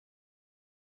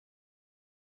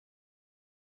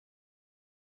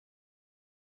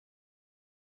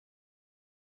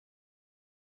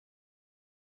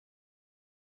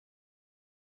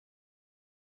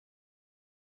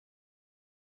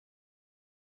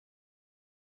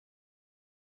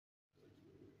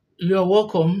You are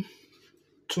welcome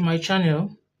to my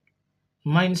channel,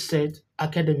 Mindset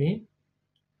Academy,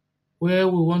 where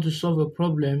we want to solve a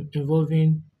problem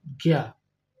involving gear.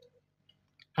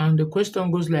 And the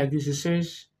question goes like this. It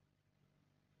says,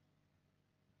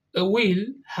 a wheel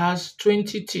has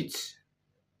 20 teeth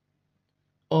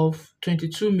of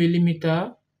 22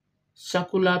 millimeter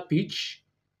circular pitch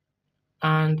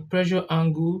and pressure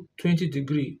angle 20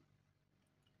 degree.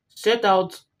 Set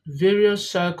out various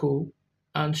circles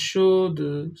and show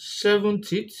the 7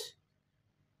 teeth.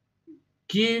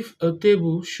 Give a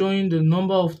table showing the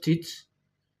number of teeth,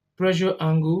 pressure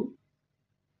angle,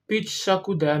 pitch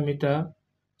circle diameter,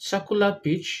 circular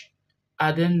pitch,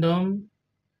 addendum,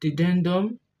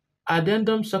 dedendum,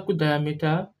 addendum circle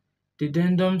diameter,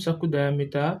 dedendum circle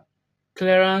diameter,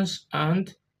 clearance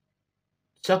and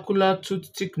circular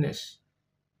tooth thickness.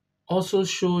 Also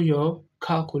show your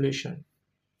calculation.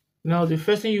 Now the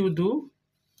first thing you do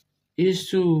is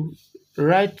to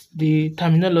write the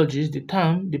terminologies, the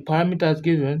parameters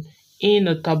given in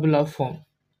a tabular form,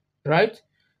 right?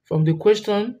 From the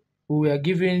question, we are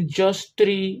given just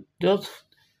four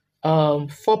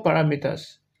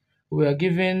parameters. We are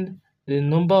given the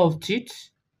number of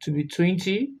teeth to be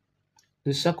 20,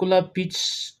 the circular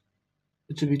pitch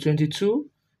to be 22,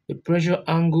 the pressure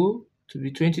angle to be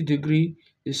 20 degree,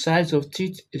 the size of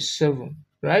teeth is 7,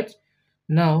 right?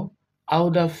 Now, I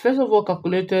would have first of all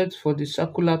calculated for the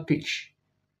circular pitch,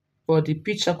 for the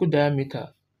pitch circle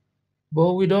diameter,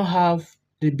 but we don't have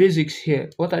the basics here.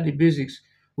 What are the basics?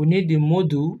 We need the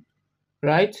module,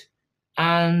 right?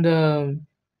 And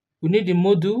we need the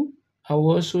module, and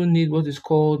we also need what is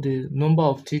called the number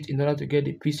of teeth in order to get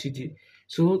the PCD.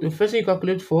 So the first thing you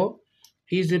calculate for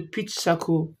is the pitch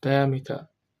circle diameter.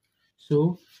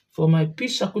 So for my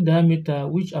pitch circle diameter,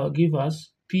 which I'll give as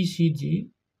PCD,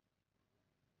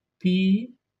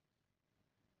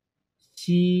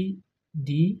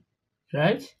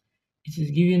 right? It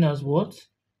is given as what?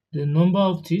 The number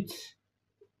of teeth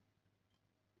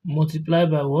multiplied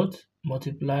by what?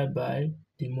 Multiplied by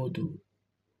the module,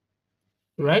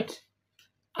 right?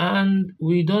 And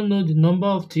we don't know the number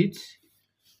of teeth,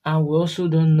 and we also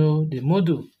don't know the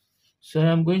module. So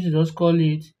I'm going to just call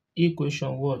it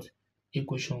equation what?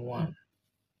 Equation 1,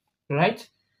 right?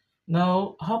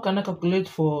 Now, how can I calculate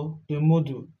for the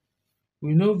module?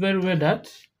 We know very well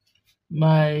that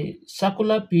my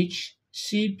circular pitch,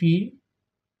 CP,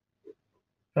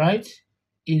 right,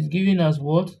 is given as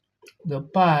what? The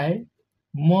pi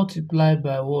multiplied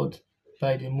by what?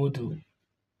 By the module,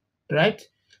 right?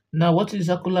 Now, what is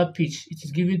circular pitch? It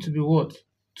is given to be what?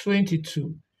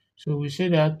 22. So we say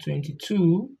that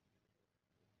 22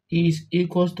 is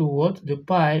equals to what? The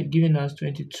pi given as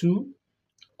 22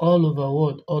 all over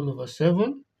what? All over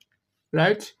 7,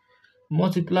 right?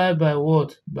 Multiplied by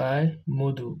what? By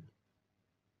module,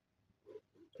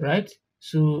 right?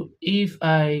 So if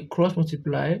I cross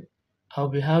multiply, I'll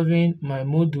be having my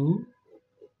module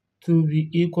to be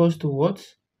equals to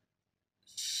what?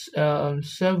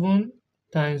 7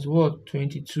 times what?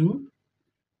 22,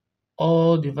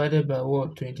 all divided by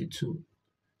what? 22.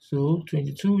 So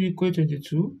 22 equal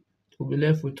 22, we'll be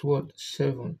left with what?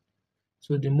 7.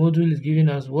 So the module is given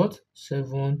as what?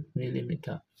 7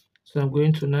 millimeter. So I'm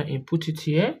going to now input it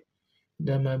here,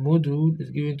 that my module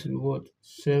is given to be what?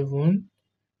 7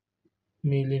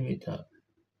 millimeter.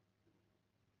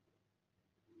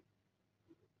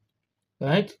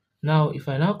 Right? Now, if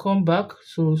I now come back,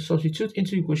 so substitute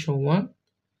into equation 1.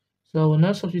 So I will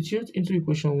now substitute into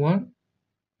equation 1.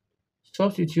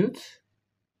 Substitute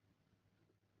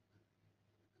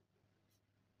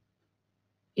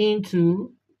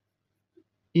into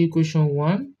equation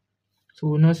 1. So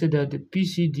we'll now say that the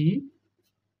PCD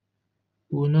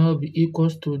will now be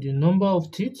equals to the number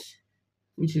of teeth,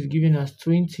 which is given as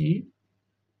 20,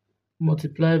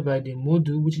 multiplied by the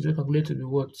module, which is calculated to be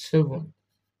what? 7.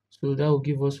 So that will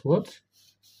give us what?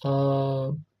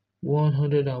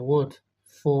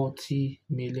 140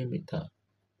 millimeter.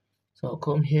 So I'll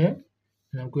come here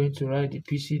and I'm going to write the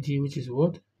PCD, which is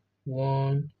what?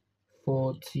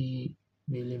 140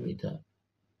 millimeter.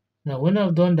 Now, when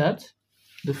I've done that,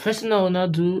 the first thing I will now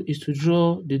do is to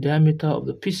draw the diameter of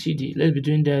the PCD. Let's be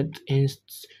doing that we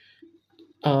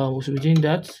should be doing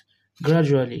that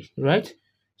gradually, right?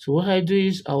 So what I do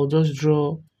is I will just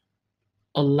draw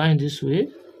a line this way.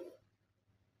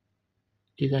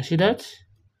 You can see that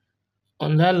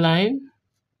on that line,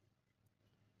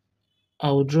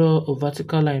 I will draw a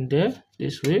vertical line there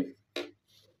this way.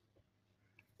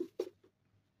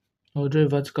 I'll draw a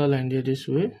vertical line there this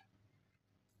way,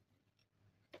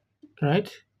 right?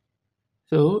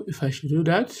 So if I should do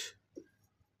that,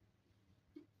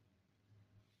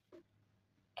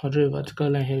 I'll draw a vertical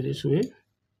line here this way.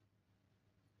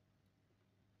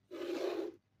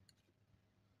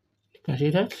 You can see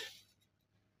that.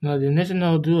 Now the next thing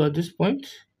I'll do at this point,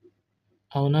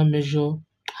 I will now measure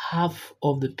half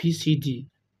of the PCD,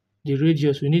 the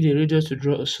radius. We need a radius to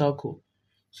draw a circle.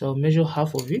 So I'll measure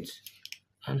half of it,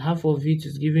 and half of it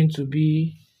is given to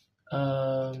be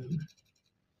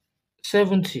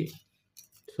 70.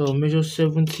 So I'll measure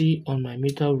 70 on my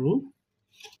meter rule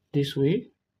this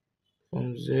way,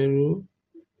 from 0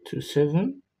 to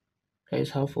 7. That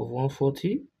is half of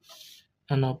 140.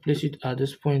 And I'll place it at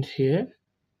this point here,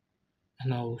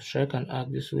 and I'll strike an arc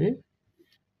this way.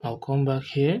 I'll come back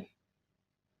here,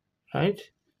 right?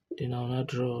 Then I'll now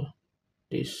draw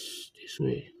this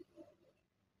way.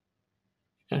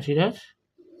 You can see that?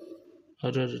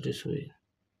 I'll draw it this way.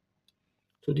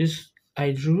 So this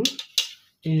I drew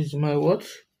is my what?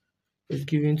 Is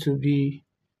given to be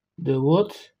the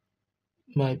what?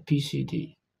 My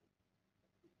PCD.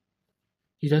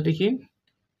 Is that taken?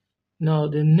 Now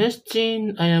the next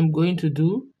thing I am going to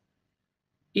do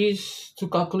is to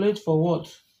calculate for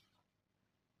what?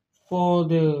 For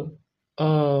the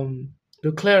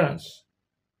clearance,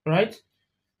 right?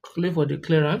 Calculate for the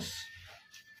clearance.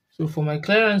 So for my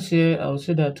clearance here, I'll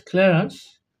say that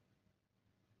clearance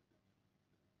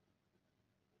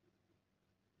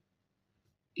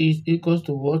is equals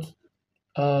to what?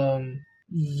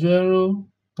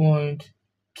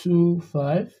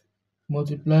 0.25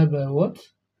 multiplied by what?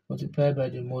 Multiplied by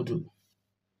the module,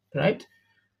 right?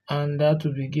 And that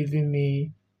will be giving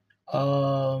me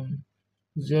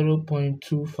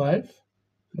 0.25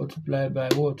 multiplied by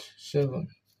what? 7,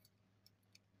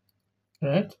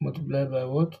 right? Multiplied by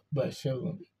what? By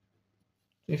 7.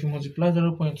 So if you multiply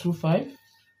 0.25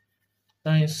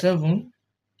 times 7,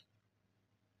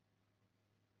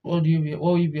 what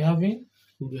will you be having?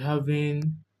 You'll be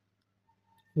having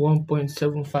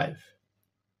 1.75.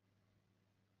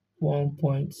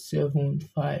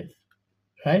 1.75,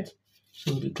 right?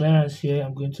 So the clearance here,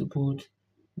 I'm going to put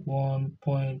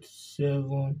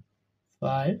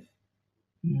 1.75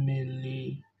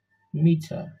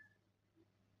 millimeter,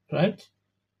 right?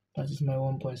 That is my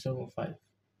 1.75.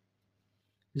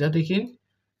 Is that taken?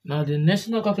 Now the next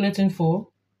thing I'm calculating for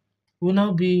will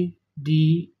now be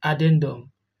the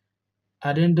addendum.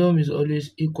 Addendum is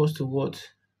always equals to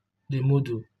what? The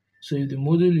module. So if the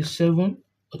module is 7,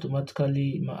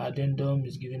 automatically my addendum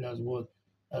is given as what?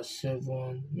 As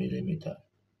 7 millimeter.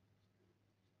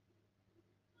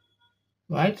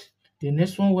 Right? The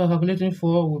next one we're calculating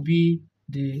for will be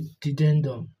the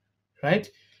dedendum, right?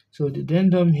 So the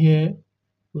dedendum here,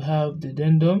 we have the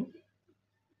dedendum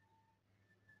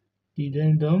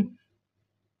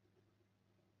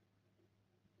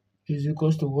is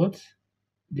equals to what?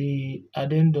 The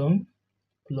addendum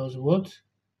plus what?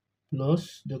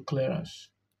 Plus the clearance,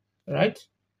 right?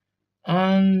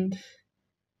 And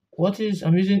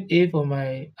I'm using A for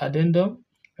my addendum,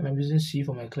 and I'm using C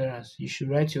for my clearance. You should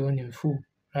write your own in full,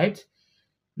 right?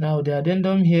 Now the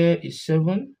addendum here is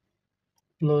 7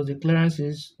 plus the clearance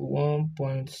is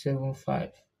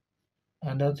 1.75,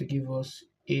 and that will give us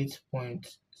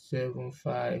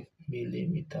 8.75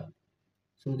 millimeter.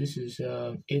 So this is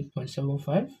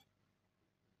 8.75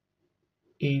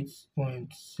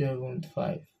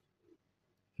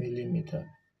 millimeter,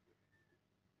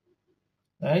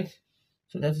 right?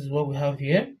 So that is what we have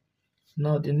here.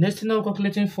 Now the next thing I'm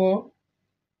calculating for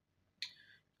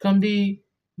can be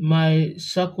my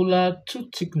circular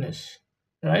tooth thickness,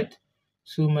 right?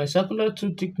 So my circular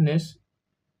tooth thickness,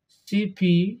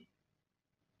 CP,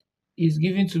 is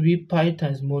given to be pi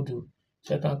times module.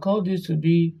 So I can call this to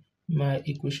be my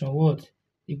equation what?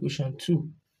 Equation 2.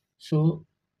 So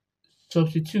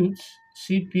substitute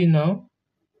CP now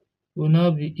will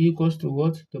now be equals to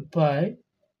what? The pi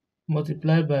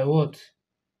multiplied by what?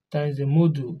 Times the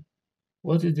module.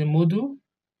 What is the module?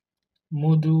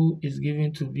 Module is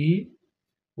given to be,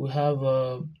 we have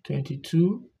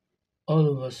 22 all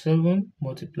over 7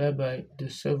 multiplied by the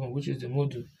 7, which is the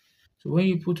module. So when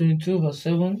you put 22 over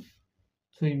 7,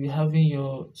 so you'll be having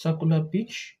your circular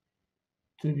pitch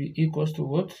to be equals to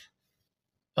what?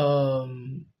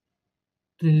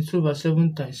 22 over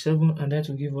 7 times 7, and that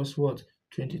will give us what?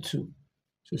 22.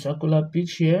 So circular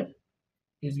pitch here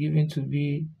is given to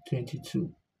be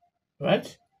 22,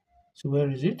 right? So where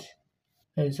is it?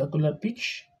 That is circular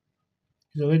pitch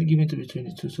is already given to be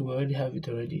 22, so we already have it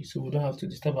already. So we don't have to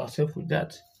disturb ourselves with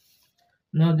that.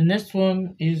 Now the next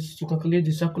one is to calculate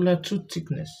the circular tooth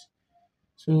thickness.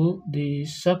 So the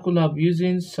circular, I'm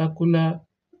using circular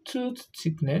tooth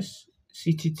thickness,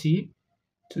 CTT,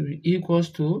 to be equals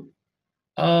to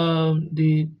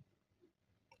the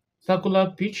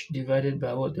circular pitch divided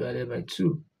by what? Divided by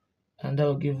 2. and that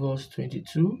will give us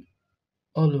 22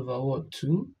 all over what?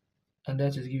 2, and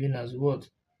that is given as what?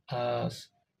 As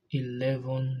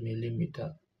 11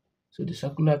 millimeter. So the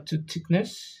circular tooth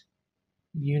thickness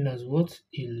given as what?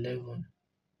 11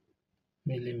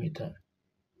 millimeter.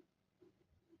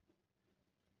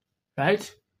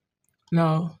 Right?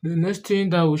 Now, the next thing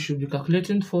that we should be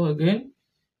calculating for again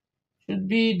should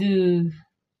be the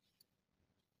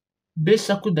base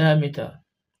circle diameter.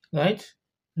 Right?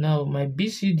 Now, my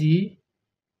BCD,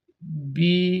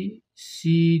 the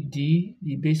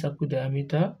base circle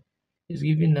diameter, is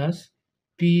given as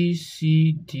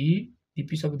PCD, the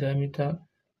base circle diameter,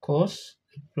 cos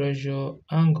the pressure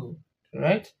angle.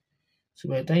 Right? So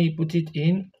by the time you put it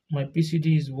in, my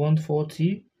PCD is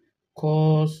 140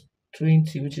 cos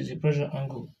 20, which is the pressure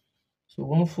angle. So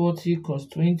 140 cos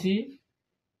 20,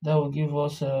 that will give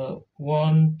us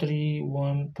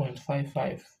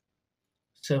 131.557.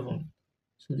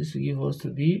 So this will give us to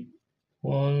be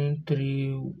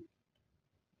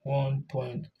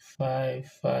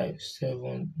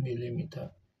 131.557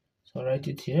 millimeter. So I'll write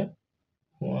it here,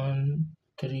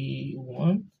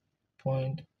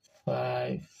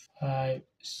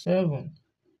 131.557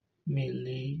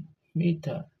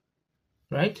 millimeter,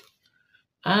 right?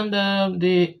 And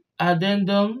the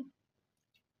addendum,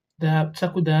 the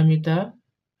circle diameter,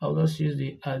 I'll just use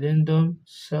the addendum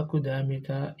circle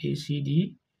diameter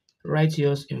ACD, write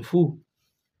yours in full.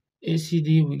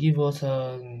 ACD will give us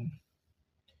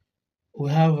we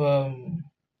have the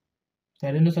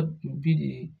addendum will be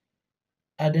the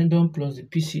addendum plus the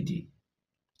PCD.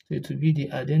 So it will be the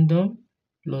addendum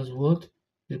plus what?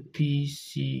 The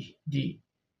PCD.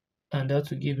 And that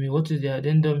will give me, what is the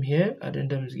addendum here?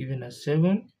 Addendum is given as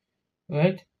 7,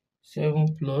 right?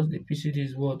 7 plus the PCD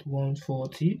is what?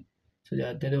 140. So the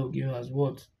addendum will give us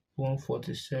what?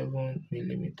 147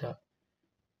 millimeter.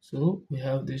 So we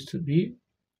have this to be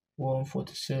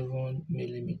 147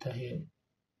 millimeter here.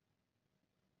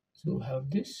 So we have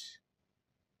this.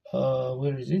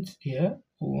 Where is it? Here,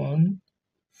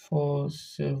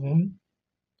 147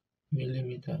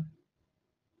 millimeter.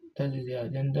 That is the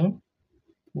addendum.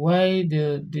 Why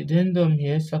the dedendum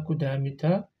here, circle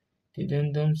diameter,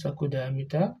 dedendum circle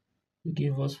diameter will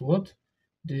give us what?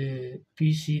 The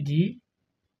PCD,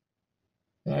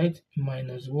 right,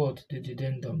 minus what? The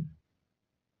dedendum.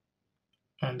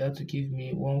 And that will give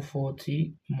me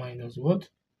 140 minus what?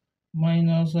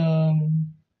 Minus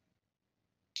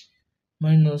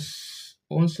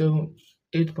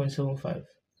 8.75.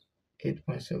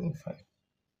 8.75,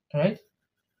 right?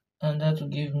 And that will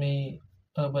give me,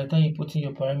 by the time you put in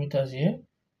your parameters here,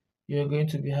 you're going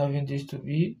to be having this to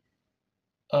be,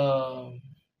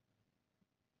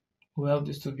 we have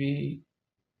this to be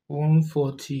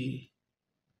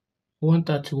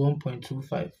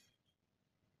 131.25.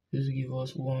 This gives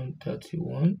us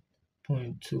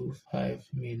 131.25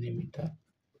 millimeter.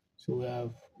 So we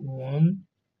have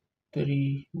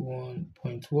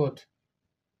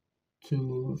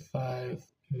 131.25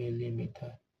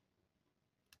 millimeter.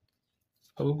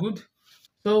 Are we good?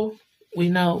 So we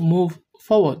now move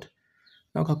forward.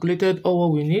 Now calculated all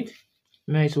what we need.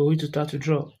 Now it's for we to start to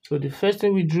draw. So the first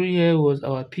thing we drew here was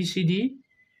our PCD.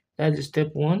 That is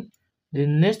step 1. The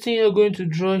next thing you're going to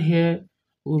draw here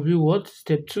will be what?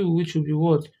 Step 2, which will be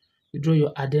what? You draw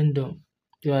your addendum.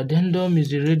 Your addendum is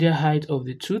the radial height of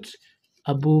the tooth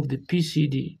above the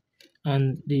PCD.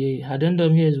 And the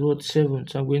addendum here is what? 7.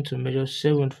 So I'm going to measure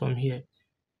 7 from here.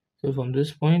 So from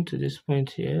this point to this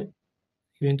point here,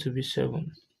 it's going to be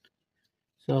 7.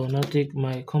 So I will now take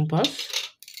my compass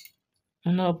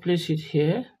and I'll place it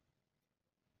here,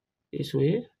 this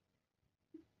way.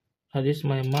 And this is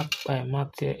my mark I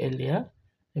marked here earlier.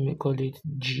 Let me call it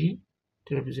G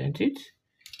to represent it.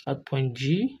 At point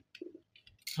G,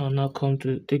 I'll now come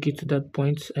to take it to that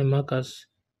point I mark as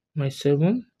my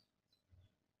 7.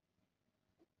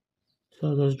 So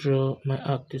I'll just draw my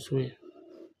arc this way.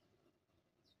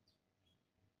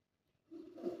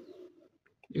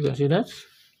 You can see that.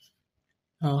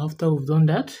 Now after we've done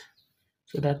that,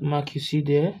 so that mark you see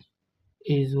there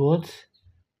is what?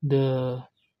 The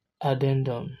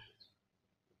addendum.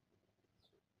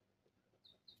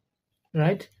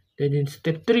 Right? Then in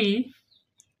step 3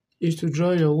 is to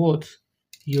draw your what?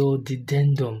 Your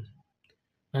dedendum.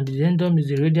 And the dedendum is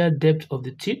the radial depth of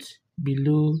the teeth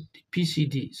below the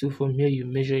PCD. So from here you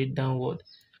measure it downward.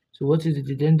 So what is the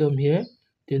dedendum here?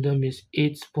 Dedendum is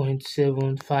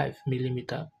 8.75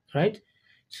 millimeter, right?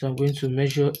 So I'm going to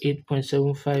measure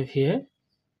 8.75 here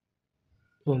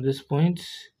from this point.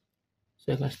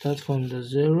 So I can start from the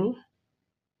 0.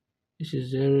 This is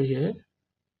 0 here.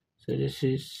 So this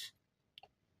is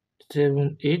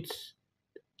 7, 8,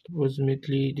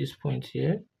 approximately this point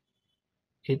here.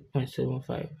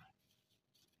 8.75.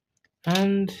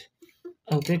 And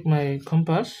I'll take my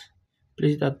compass,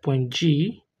 place it at point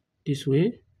G this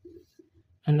way,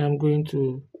 and I'm going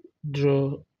to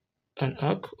draw an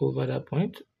arc over that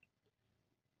point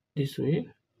this way.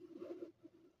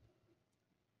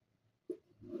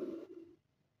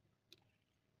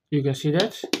 You can see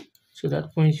that. So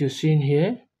that point you're seeing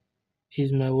here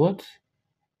is my what?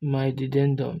 My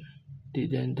dedendum.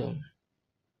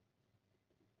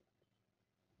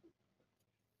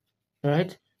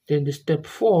 Right? Then the step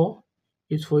 4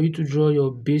 is for you to draw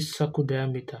your base circle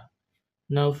diameter.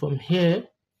 Now from here,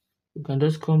 you can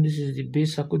just come, this is the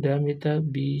base circle diameter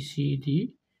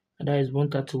BCD, and that is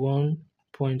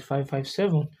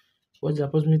 131.557. What's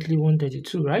approximately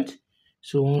 132, right?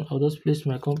 So I'll just place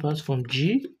my compass from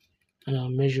G and I'll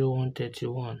measure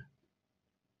 131.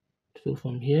 So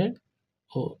from here,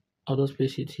 I'll just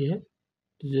place it here,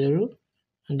 0,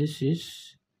 and this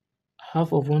is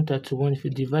half of 131. If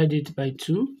you divide it by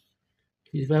 2,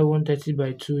 if you divide 130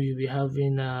 by 2, you'll be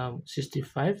having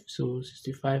 65, so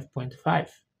 65.5,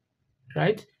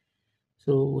 right?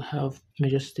 So we have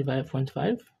measure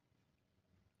 65.5.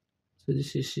 So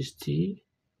this is 60,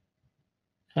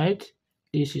 right?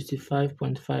 This is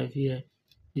 65.5 here,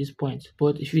 this point.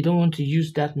 But if you don't want to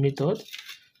use that method,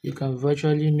 you can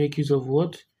virtually make use of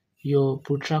what? Your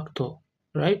protractor,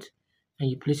 right? And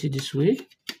you place it this way.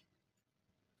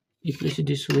 You place it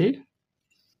this way,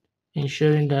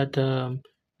 ensuring that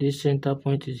this center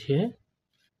point is here.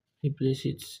 You place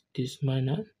it this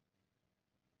manner.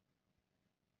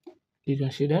 You can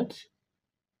see that.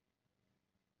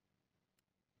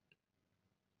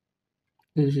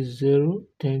 This is 0,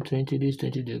 10, 20, this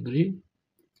 20 degree.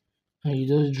 And you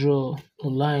just draw a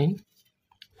line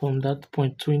from that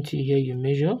point 20 here, you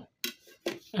measure,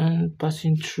 and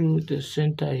passing through the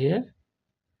center here,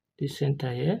 this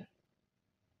center here,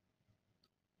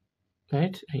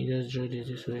 right? And you just draw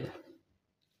this way.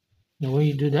 Now when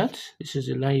you do that, this is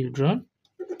the line you've drawn.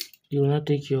 You will now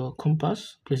take your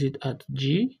compass, place it at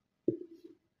G,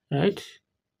 right?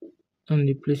 And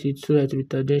you place it so that it will be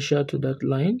tangential to that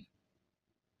line.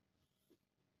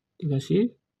 You can see.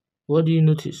 What do you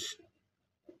notice?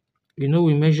 You know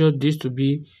we measured this to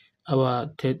be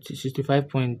our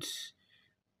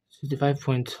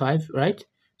 65.5, right?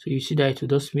 So you see that it will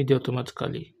just meet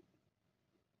automatically.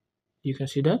 You can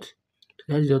see that.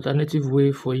 That is the alternative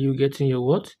way for you getting your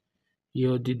what?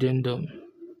 Your dedendum.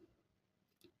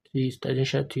 Is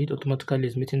tangential to it, automatically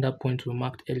is meeting that point we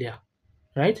marked earlier,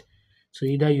 right? So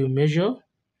either you measure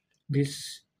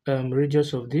this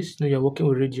radius of this. No, you're working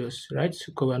with radius, right?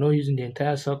 So we're not using the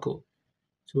entire circle,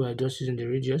 so we're just using the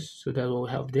radius. So that's what we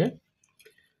have there.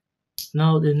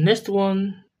 Now the next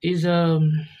one is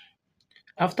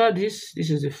after this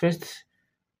is the first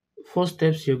 4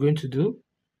 steps you're going to do.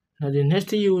 Now the next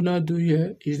thing you will now do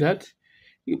here is that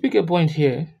you pick a point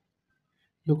here,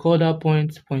 you call that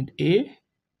point A,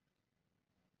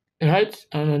 right?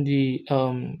 And on the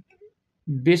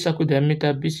base circle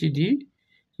diameter BCD,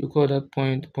 you call that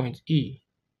point E.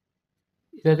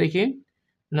 Is that okay?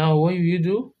 Now what you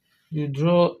do, you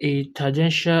draw a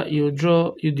tangential, you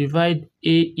divide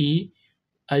AE,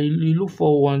 and you look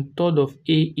for 1/3 of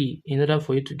AE in order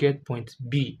for you to get point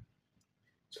B.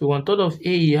 So 1/3 of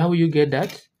AE, how will you get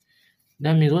that?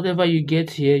 That means whatever you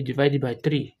get here, divide it by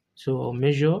 3. So I'll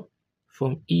measure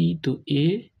from E to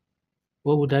A.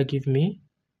 What would that give me?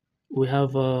 We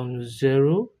have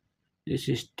 0, this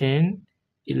is 10,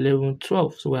 11,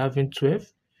 12. So we're having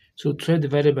 12. So 12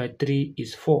 divided by 3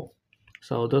 is 4.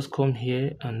 So I'll just come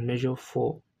here and measure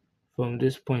 4 from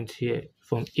this point here,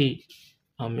 from A.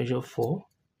 I'll measure 4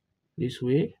 this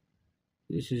way.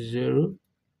 This is 0,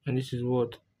 and this is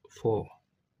what? 4.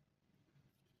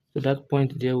 So that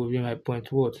point there will be my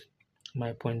point what?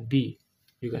 My point B.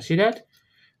 You can see that?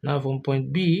 Now from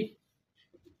point B,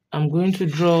 I'm going to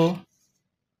draw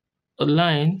a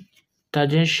line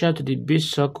tangential to the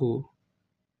base circle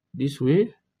this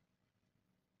way.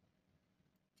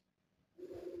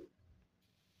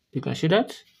 You can see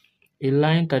that? A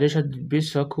line tangential to the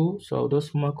base circle. So I'll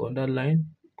just mark on that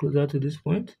line closer to this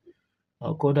point.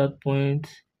 I'll call that point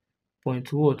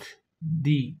what?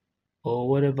 D, or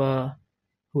whatever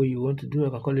way you want to do. I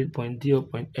can call it point D or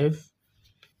point F.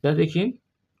 That's okay.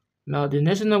 Now the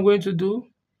next thing I'm going to do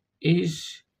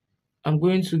is I'm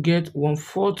going to get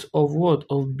 1/4 of what?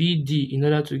 Of BD in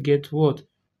order to get what?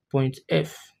 Point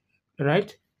F,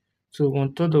 right? So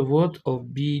 1/3 of what?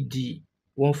 Of BD.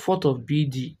 1/4 of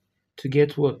BD to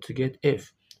get what? To get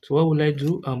F. So what will I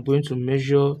do? I'm going to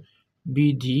measure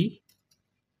BD,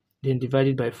 then divide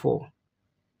it by 4.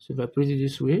 So if I put it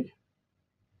this way,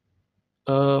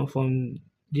 from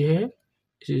there,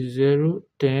 This is 0,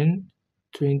 10,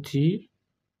 20,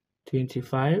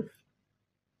 25,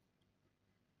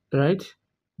 right?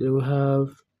 They will have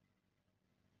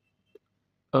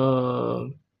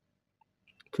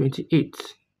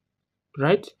 28,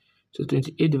 right? So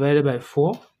 28 divided by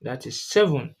 4, that is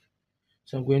 7.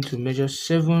 So I'm going to measure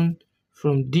 7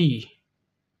 from D,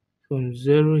 from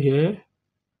 0 here,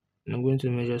 and I'm going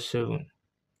to measure 7.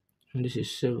 And this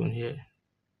is 7 here.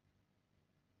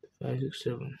 5, 6,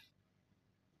 7.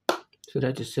 So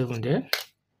that is 7 there,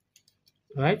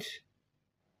 right?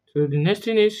 So the next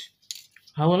thing is,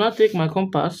 I will now take my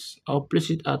compass, I'll place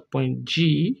it at point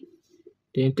G,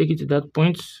 then take it to that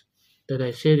point that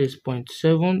I said is point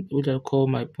 7, which I call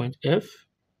my point F,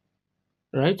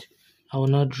 right? I will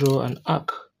now draw an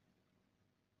arc,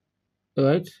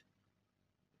 right?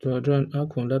 So I'll draw an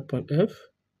arc from that point F,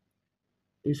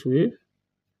 this way.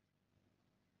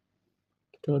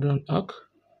 So I'll draw an arc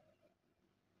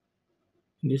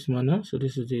in this manner. So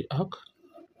this is the arc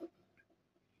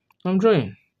I'm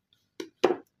drawing.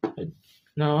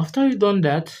 Now, after you've done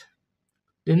that,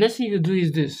 the next thing you do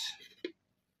is this.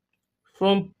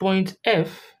 From point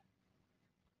F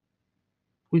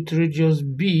with radius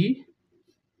B,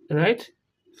 right?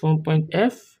 From point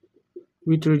F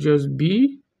with radius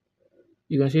B,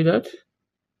 you can see that.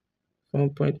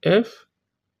 From point F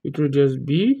with radius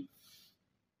B,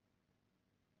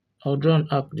 I'll draw an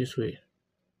arc this way.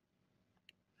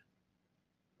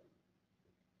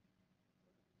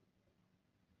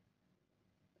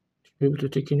 Be able to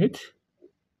take in it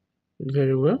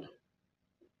very well,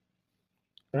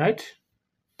 right?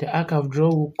 The arc I've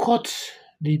drawn will cut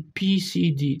the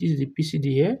PCD. This is the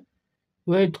PCD here.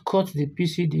 Where it cuts the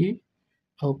PCD,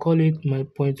 I'll call it my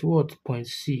point what? Point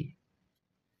C.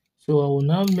 So I will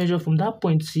now measure from that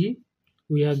point C.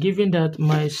 We are given that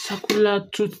my circular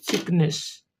tooth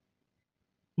thickness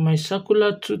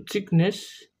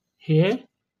here,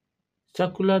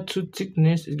 circular tooth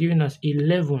thickness is given as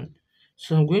 11.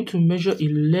 So I'm going to measure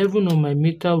 11 on my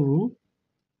meter rule,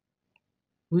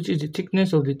 which is the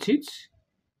thickness of the teeth.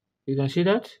 You can see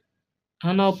that.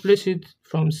 And I'll place it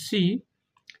from C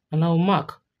and I'll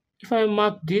mark. If I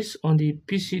mark this on the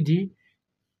PCD,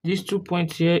 these 2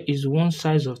 points here is one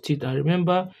size of teeth. And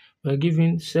remember, we're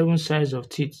given 7 sides of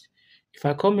teeth. If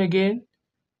I come again,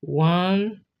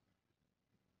 1,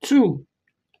 2,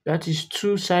 that is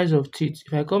 2 sides of teeth.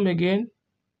 If I come again,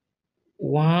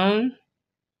 1,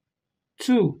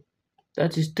 2,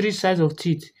 that is 3 sides of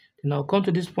teeth. Then I'll come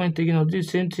to this point again, I'll do the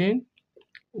same thing.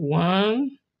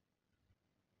 1,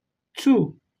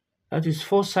 2, that is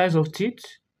 4 sides of teeth.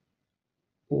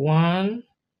 1,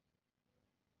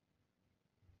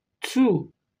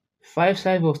 2, 5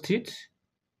 sides of teeth.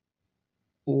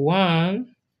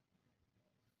 1,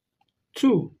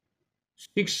 2,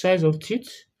 6 sides of teeth.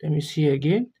 Let me see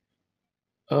again.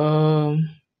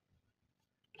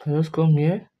 Let's come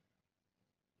here.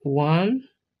 1,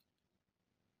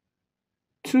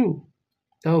 2.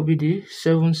 That will be the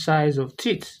 7 sides of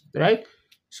teeth, right?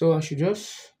 So I should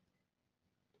just.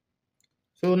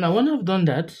 So now when I've done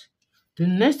that, the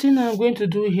next thing I'm going to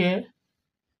do here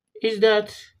is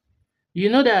that you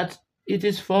know that it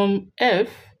is from F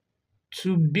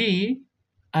to B.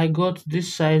 I got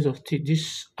this size of teeth,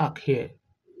 this arc here,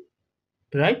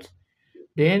 right?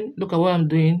 Then look at what I'm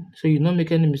doing so you don't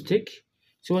make any mistake.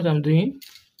 See what I'm doing?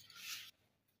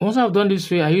 Once I've done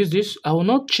this way, I use this. I will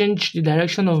not change the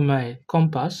direction of my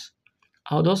compass.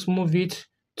 I'll just move it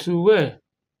to where?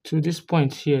 To this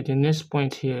point here, the next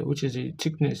point here, which is the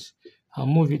thickness. I'll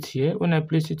move it here. When I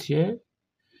place it here,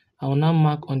 I will now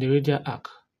mark on the radial arc.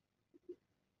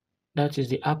 That is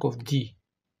the arc of D,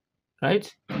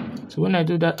 right? So when I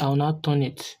do that, I'll now turn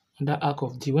it on that arc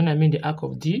of D. When I mean the arc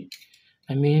of D,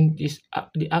 I mean this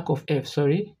the arc of F,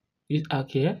 sorry. This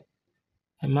arc here,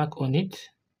 I mark on it.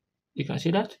 You can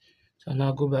see that. So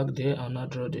now go back there. I'll now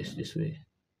draw this way.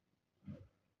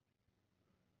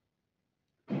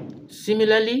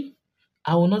 Similarly,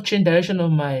 I will not change direction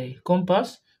of my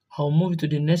compass. I'll move it to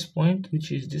the next point,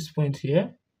 which is this point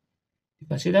here. You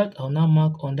can see that. I'll now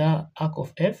mark on that arc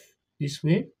of F this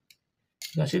way.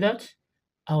 You can see that.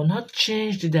 I will not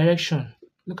change the direction.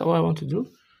 Look at what I want to do.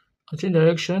 I'll change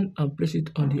direction and place it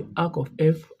on the arc of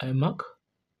F I mark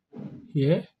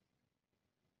here.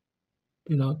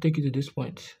 Then I'll take it to this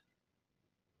point.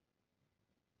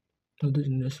 I'll do the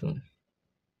next one.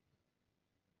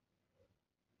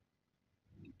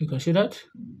 You can see that.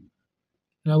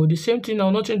 Now with the same thing,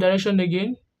 I'll not change direction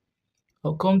again.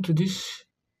 I'll come to this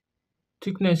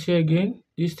thickness here again,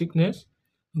 this thickness.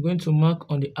 I'm going to mark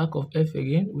on the arc of F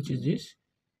again, which is this.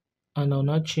 And I'll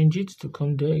now change it to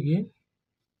come there again.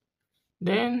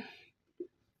 Then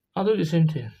I'll do the same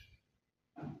thing.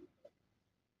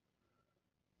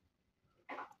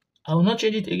 I will not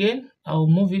change it again. I will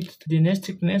move it to the next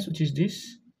thickness, which is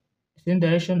this. Same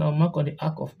direction, I'll mark on the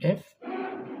arc of F.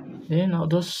 Then I'll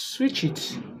just switch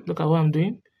it. Look at what I'm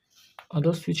doing. I'll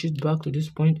just switch it back to this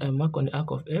point. I mark on the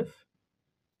arc of F.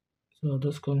 So I'll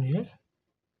just come here.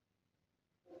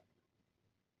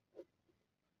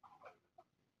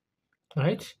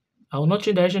 Right. I will not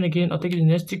change direction again. I'll take the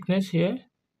next thickness here.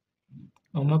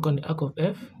 I'll mark on the arc of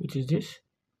F, which is this.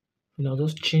 And I'll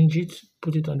just change it,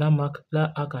 put it on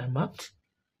that arc I marked.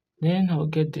 Then I'll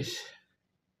get this.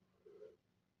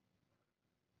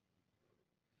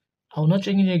 I'll not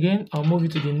change it again. I'll move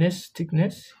it to the next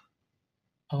thickness.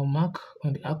 I'll mark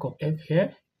on the arc of F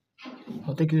here.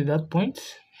 I'll take it to that point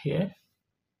here.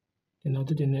 Then I'll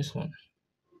do the next one.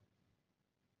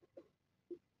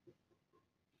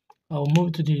 I'll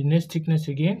move to the next thickness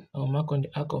again. I'll mark on the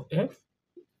arc of F.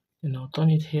 Then I'll turn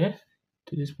it here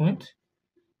to this point.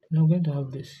 And I'm going to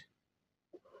have this.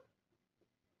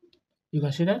 You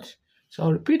can see that? So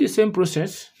I'll repeat the same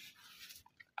process.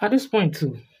 At this point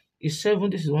too, is 7,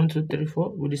 this is 1, 2, 3,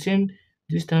 4, with the same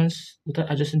distance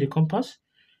without adjusting the compass.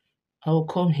 I will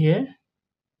come here,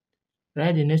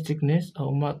 write the next thickness,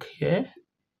 I'll mark here,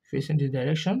 facing this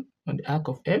direction on the arc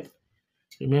of F.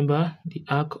 Remember the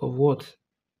arc of what?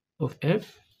 Of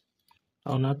F.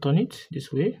 I'll now turn it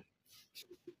this way.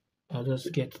 I'll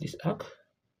just get this arc.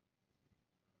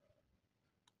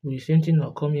 With the same thing,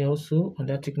 I'll come here also on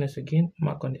that thickness again,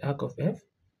 mark on the arc of F.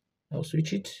 I'll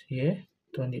switch it here,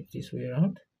 turn it this way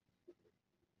around.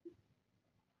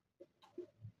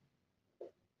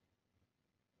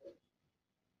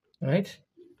 Right,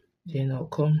 then I'll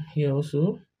come here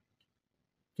also,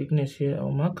 thickness here, I'll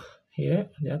mark here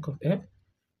on the arc of F.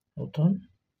 I'll turn.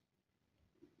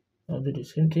 I'll do the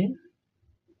same thing.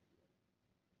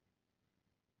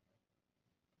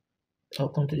 I'll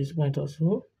come to this point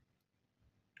also.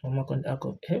 I'll mark on the arc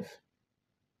of F.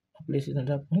 I'll place it on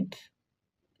that point.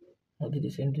 I'll do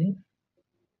the same thing.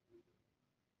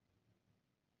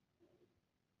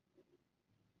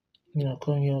 Then I'll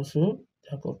come here also,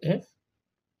 arc of F.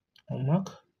 I'll mark.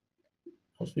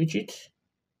 I'll switch it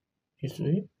this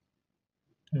way.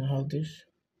 And I'll have this.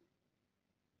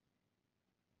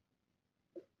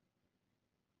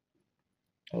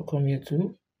 I'll come here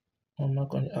too. I'll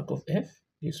mark on the arc of F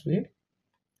this way.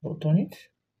 I'll turn it.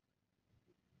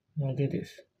 And I'll get this.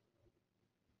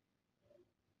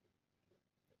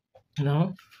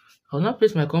 Now, I'll now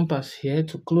place my compass here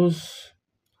to close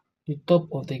the top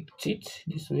of the teeth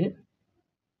this way.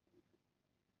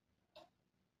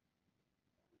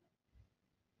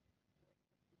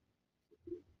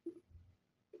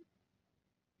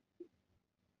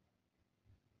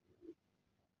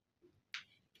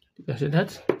 You can see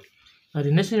that. Now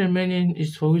the next thing remaining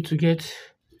is for you to get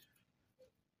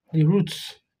the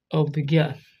roots of the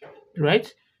gear,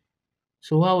 right?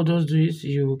 So what I'll just do is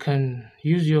you can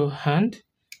use your hand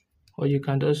or you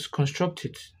can just construct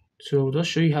it. So I'll just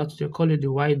show you how to, they call it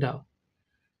the wider,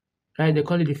 right? They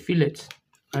call it the fillet,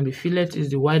 and the fillet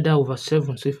is the wider over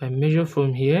 7. So if I measure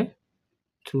from here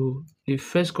to the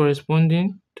first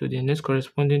corresponding to the next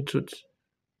corresponding tooth,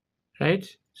 right?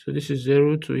 So this is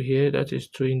 0 to here, that is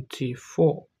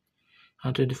 24.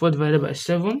 And 24 divided by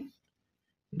 7,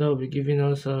 that will be giving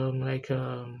us 4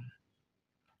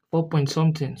 point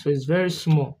something. So it's very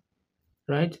small,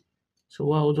 right? So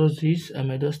what I'll just do is I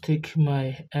might just take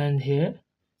my hand here.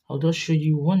 I'll just show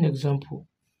you one example.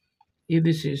 If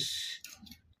this is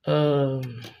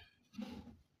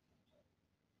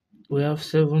we have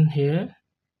 7 here.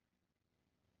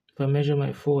 If I measure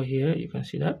my 4 here, you can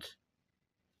see that.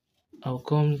 I'll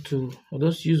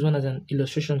just use one as an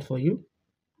illustration for you.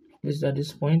 This is at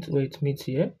this point where it meets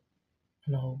here,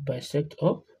 and I'll bisect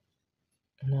up,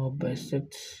 and I'll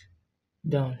bisect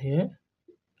down here,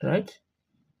 right?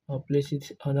 I'll place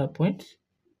it on that point,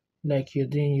 like you're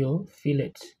doing your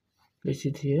fillet. Place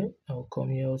it here, I'll come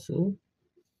here also,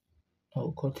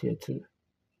 I'll cut here too.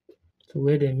 So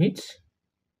where they meet,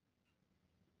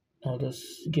 I'll just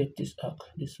get this arc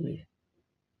this way.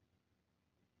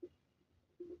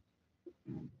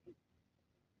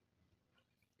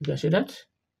 You can see that?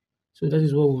 So that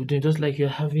is what we're doing, just like you're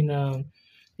having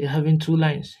two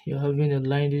lines. You're having a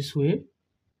line this way,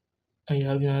 and you're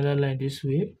having another line this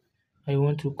way. I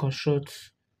want to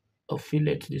construct a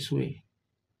fillet this way.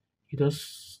 You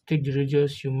just take the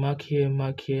radius, you mark here,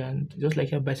 and just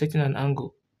like you're bisecting an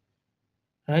angle,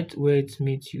 right? Where it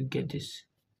meets, you get this.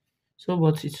 So,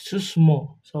 but it's too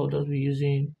small, so I'll just be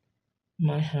using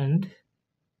my hand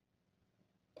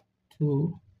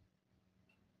to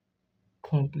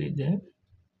complete them.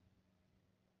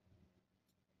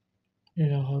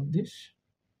 Then I'll have this.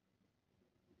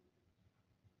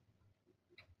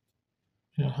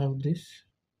 I have this.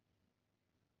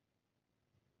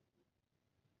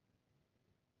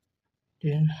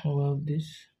 Then I'll have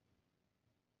this.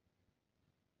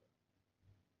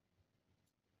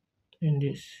 And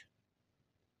this.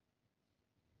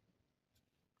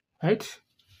 Right?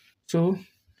 So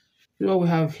what we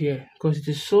have here, because it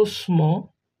is so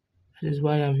small, that is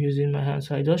why I'm using my hand.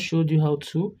 So I just showed you how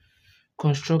to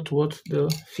construct what the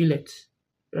fillet,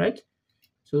 right?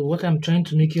 So what I'm trying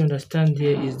to make you understand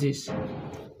here is this.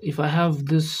 If I have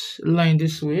this line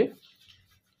this way,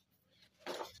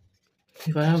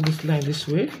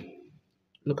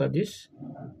 look at this,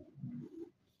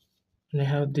 and I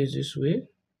have this way,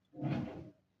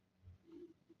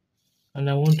 and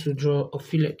I want to draw a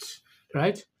fillet,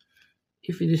 right?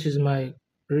 If this is my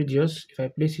radius, if I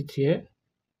place it here,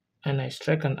 and I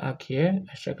strike an arc here,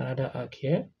 I strike another arc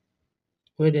here,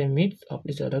 where they meet, I'll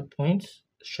place at that point,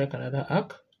 strike another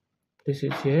arc, place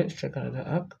it here, strike another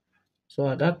arc. So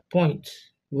at that point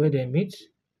where they meet,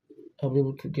 I'll be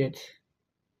able to get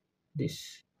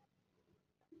this.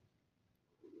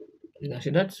 You can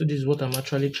see that. So this is what I'm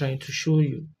actually trying to show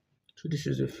you. So this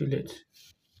is a fillet.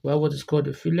 Well, what is called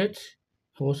a fillet,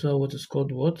 also what is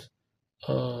called what?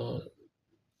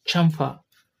 Chamfer,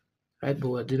 right? But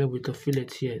we're dealing with a fillet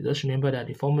here. Just remember that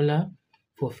the formula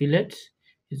for fillet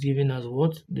is given as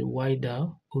what? The wider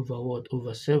over what?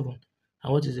 Over 7.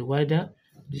 And what is the wider?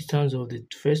 Distance of the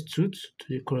first tooth to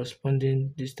the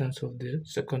corresponding distance of the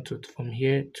second tooth, from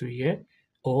here to here,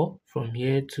 or from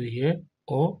here to here,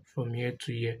 or from here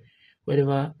to here.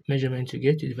 Whatever measurement you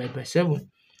get, you divide by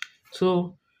 7.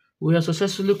 So we have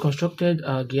successfully constructed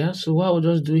our gear. So what I'll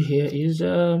just do here is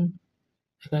I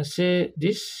can say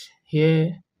this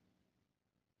here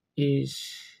is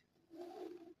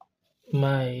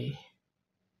my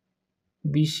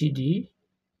BCD,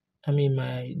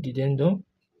 my dedendum,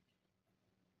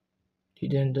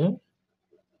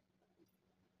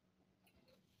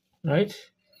 right?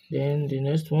 Then the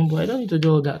next one, but I don't need to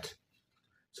do all that.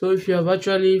 So if you have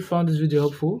actually found this video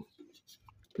helpful,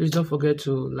 please don't forget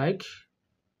to like,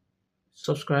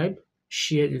 subscribe,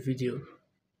 share the video.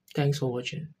 Thanks for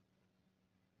watching.